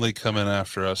family coming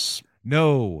after us.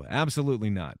 No,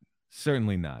 absolutely not.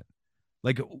 Certainly not.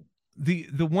 Like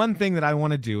the one thing that I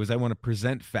want to do is I want to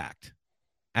present fact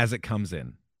as it comes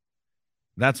in.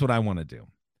 That's what I want to do.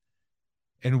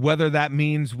 And whether that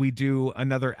means we do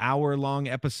another hour-long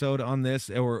episode on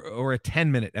this or a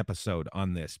 10-minute episode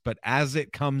on this, but as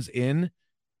it comes in,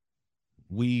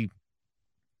 we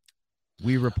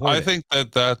report. I think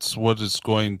that's what it's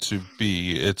going to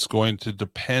be. It's going to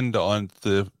depend on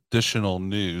the additional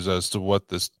news as to what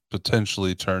this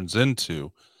potentially turns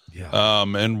into. Yeah.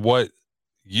 And what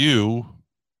you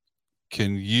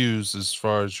can use as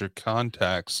far as your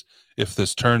contacts if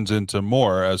this turns into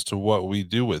more as to what we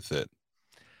do with it.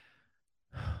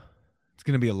 It's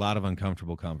going to be a lot of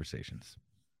uncomfortable conversations,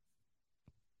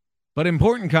 but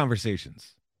important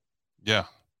conversations. Yeah.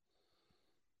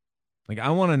 Like, I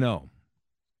want to know.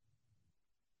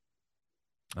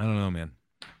 I don't know, man.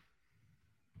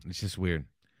 It's just weird.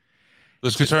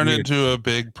 This could turn into a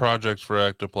big project for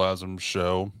Ectoplasm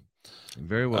show.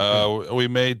 Very well. We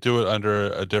may do it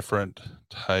under a different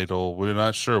title. We're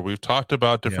not sure. We've talked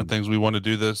about different things we want to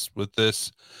do this with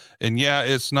this. And yeah,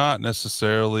 it's not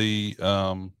necessarily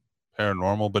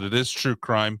paranormal, but it is true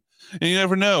crime. And you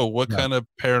never know what kind of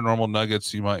paranormal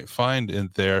nuggets you might find in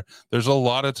there. There's a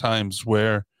lot of times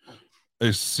where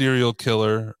a serial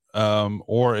killer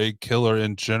or a killer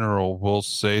in general will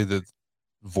say that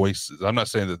voices. I'm not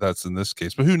saying that that's in this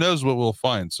case, but who knows what we'll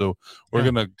find. So we're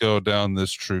going to go down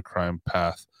this true crime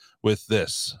path with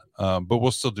this. But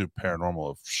we'll still do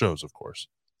paranormal shows, of course.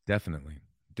 Definitely.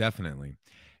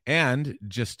 And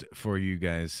just for you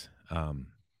guys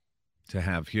to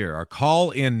have here, our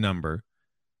call-in number,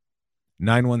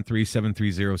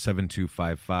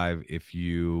 913-730-7255. If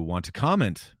you want to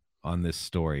comment on this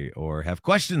story or have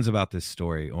questions about this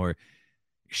story or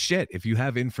shit, if you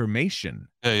have information.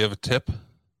 Yeah, you have a tip?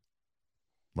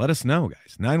 Let us know,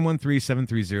 guys.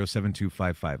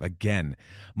 913-730-7255. Again,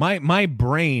 my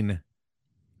brain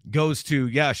goes to,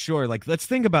 yeah, sure. Like, let's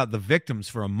think about the victims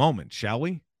for a moment, shall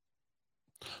we?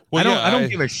 Well, I don't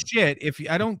give a shit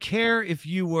I don't care if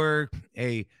you were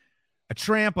a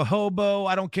tramp, a hobo.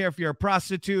 I don't care if you're a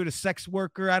prostitute, a sex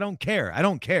worker. I don't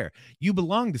care. You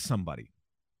belong to somebody.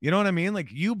 You know what I mean?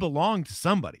 Like, you belong to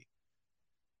somebody.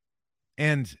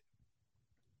 And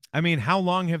I mean, how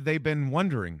long have they been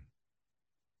wondering?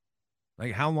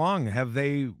 Like, how long have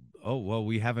they? Oh, well,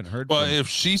 we haven't heard. Well, if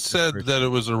she said that it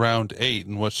was around 8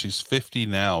 and what she's 50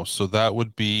 now, so that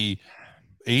would be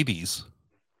 80s.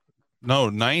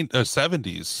 No,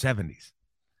 70s. 70s.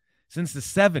 Since the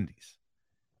 70s.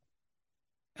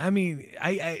 I mean,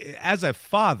 I as a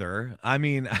father, I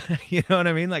mean, you know what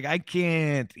I mean? Like, I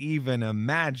can't even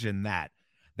imagine that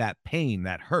pain,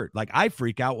 that hurt. Like, I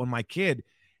freak out when my kid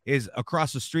is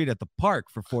across the street at the park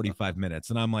for 45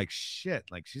 minutes. And I'm like, shit,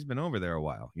 like, she's been over there a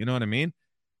while. You know what I mean?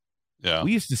 Yeah.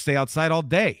 We used to stay outside all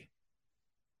day.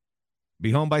 Be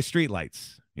home by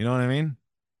streetlights. You know what I mean?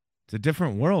 It's a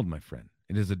different world, my friend.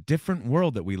 It is a different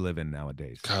world that we live in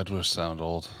nowadays. God, we sound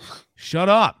old. Shut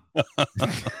up.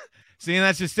 See, and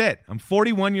that's just it. I'm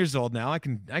 41 years old now. I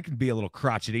can be a little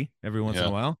crotchety every once in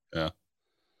a while.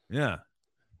 Yeah.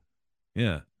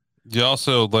 You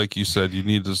also, like you said, you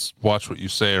need to watch what you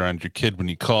say around your kid when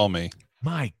you call me.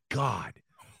 My God.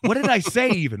 What did I say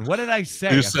even? What did I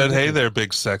say? You said, hey there,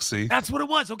 big sexy. That's what it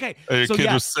was. Okay. And your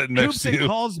kid was sitting next to you.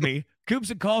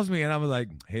 Coopsick calls me, and I was like,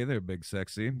 hey there, big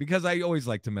sexy. Because I always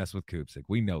like to mess with Coopsick.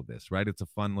 We know this, right? It's a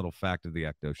fun little fact of the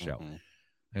Ecto show. Mm-hmm.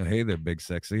 And, hey there, big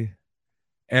sexy.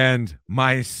 And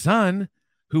my son,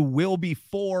 who will be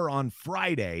 4 on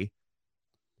Friday,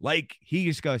 like, he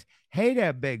just goes, hey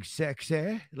there, big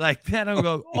sexy. Like that. I'll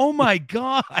go, oh my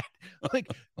God.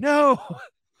 Like, no,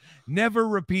 Never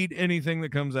repeat anything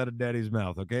that comes out of Daddy's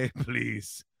mouth, okay?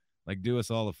 Please. Like, do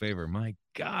us all a favor. My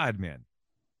God, man.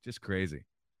 Just crazy.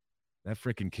 That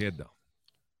freaking kid, though.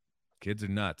 Kids are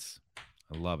nuts.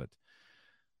 I love it.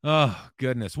 Oh,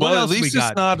 goodness. What Well, else at least we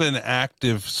got? it's not an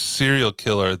active serial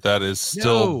killer that is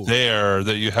still there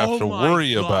that you have to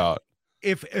worry about.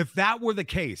 If that were the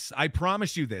case, I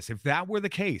promise you this. If that were the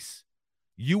case,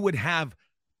 you would have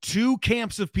two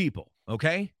camps of people,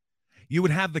 okay? You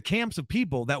would have the camps of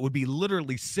people that would be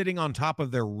literally sitting on top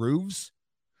of their roofs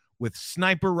with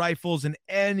sniper rifles and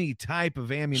any type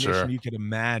of ammunition you could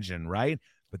imagine, right?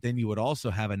 But then you would also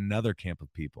have another camp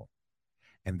of people.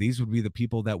 And these would be the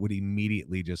people that would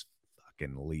immediately just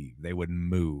fucking leave. They would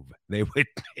move. They would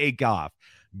take off.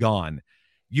 Gone.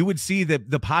 You would see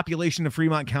the population of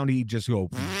Fremont County just go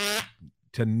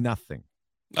to nothing.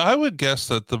 I would guess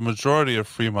that the majority of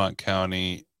Fremont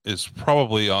County is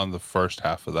probably on the first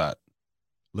half of that.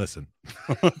 Listen.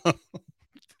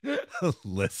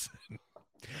 Listen.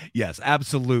 Yes,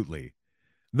 absolutely.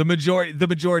 The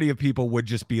majority of people would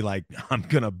just be like, I'm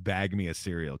going to bag me a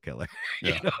serial killer.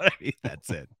 You know what I mean? That's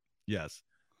it. Yes.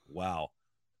 Wow.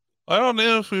 I don't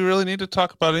know if we really need to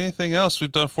talk about anything else.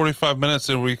 We've done 45 minutes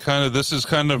and this is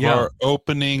kind of our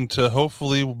opening to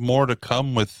hopefully more to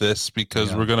come with this,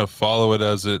 because we're going to follow it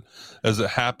as it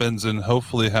happens and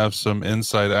hopefully have some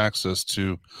inside access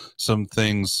to some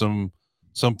things, some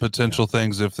potential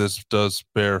things if this does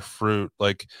bear fruit.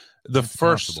 Like the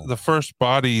first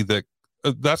body that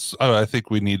that's I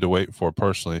think we need to wait for.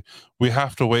 Personally, we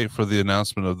have to wait for the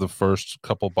announcement of the first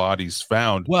couple bodies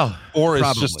found. Well, or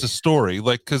it's just a story,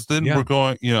 like, because then we're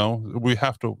going. We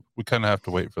kind of have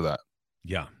to wait for that.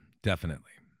 Yeah,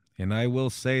 definitely. And I will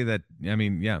say that. I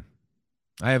mean,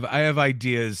 I have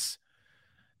ideas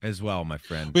as well, my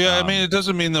friend. Yeah, I mean, it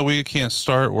doesn't mean that we can't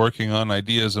start working on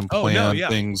ideas and plan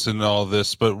things and all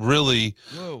this, but really,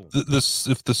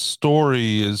 if the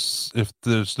story is, if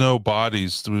there's no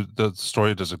bodies, the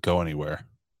story doesn't go anywhere.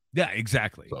 Yeah,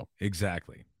 exactly.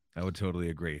 Exactly. I would totally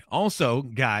agree. Also,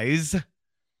 guys,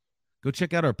 go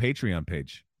check out our Patreon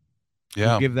page.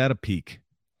 Yeah. We'll give that a peek,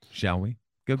 shall we?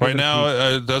 Right now,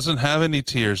 it doesn't have any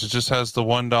tiers. It just has the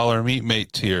 $1 Meat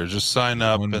Mate tier. Just sign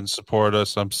up and support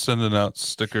us. I'm sending out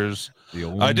stickers.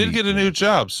 I did get a new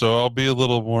job, so I'll be a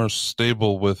little more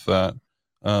stable with that.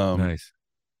 Nice.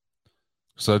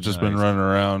 So I've just been running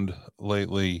around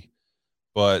lately.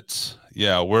 But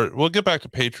yeah, we'll get back to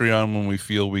Patreon when we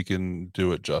feel we can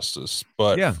do it justice.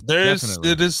 But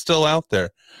it is still out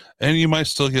there, and you might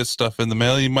still get stuff in the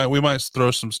mail. We might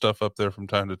throw some stuff up there from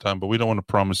time to time, but we don't want to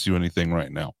promise you anything right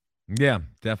now. Yeah,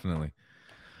 definitely.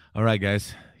 All right,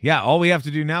 guys. Yeah, all we have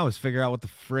to do now is figure out what the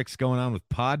frick's going on with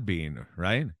Podbean,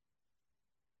 right?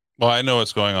 Well, I know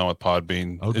what's going on with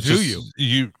Podbean. Oh, do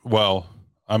you? Well,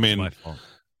 I mean, my fault.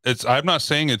 I'm not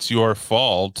saying it's your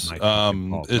fault.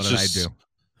 Fault. It's just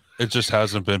it just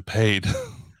hasn't been paid.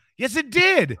 Yes, it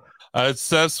did.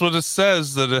 That's what it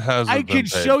says, that it hasn't been paid. I can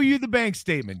show you the bank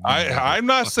statement. I'm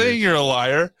not saying you're a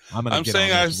liar. I'm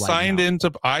saying I signed into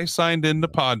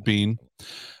Podbean,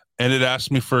 and it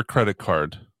asked me for a credit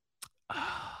card.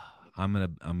 I'm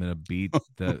gonna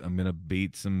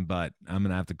beat some butt. I'm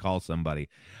gonna have to call somebody.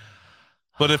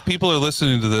 But if people are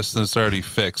listening to this, then it's already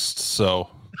fixed. So.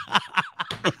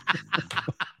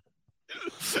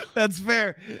 That's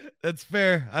fair.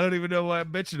 I don't even know why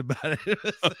I'm bitching about it.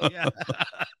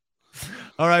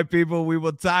 All right, people, we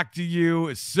will talk to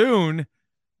you soon.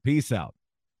 Peace out.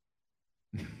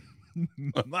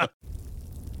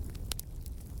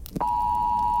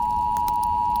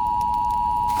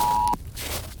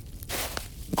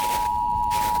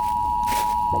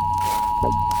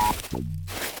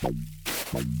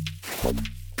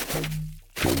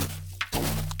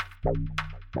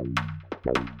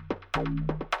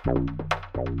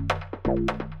 Thank you.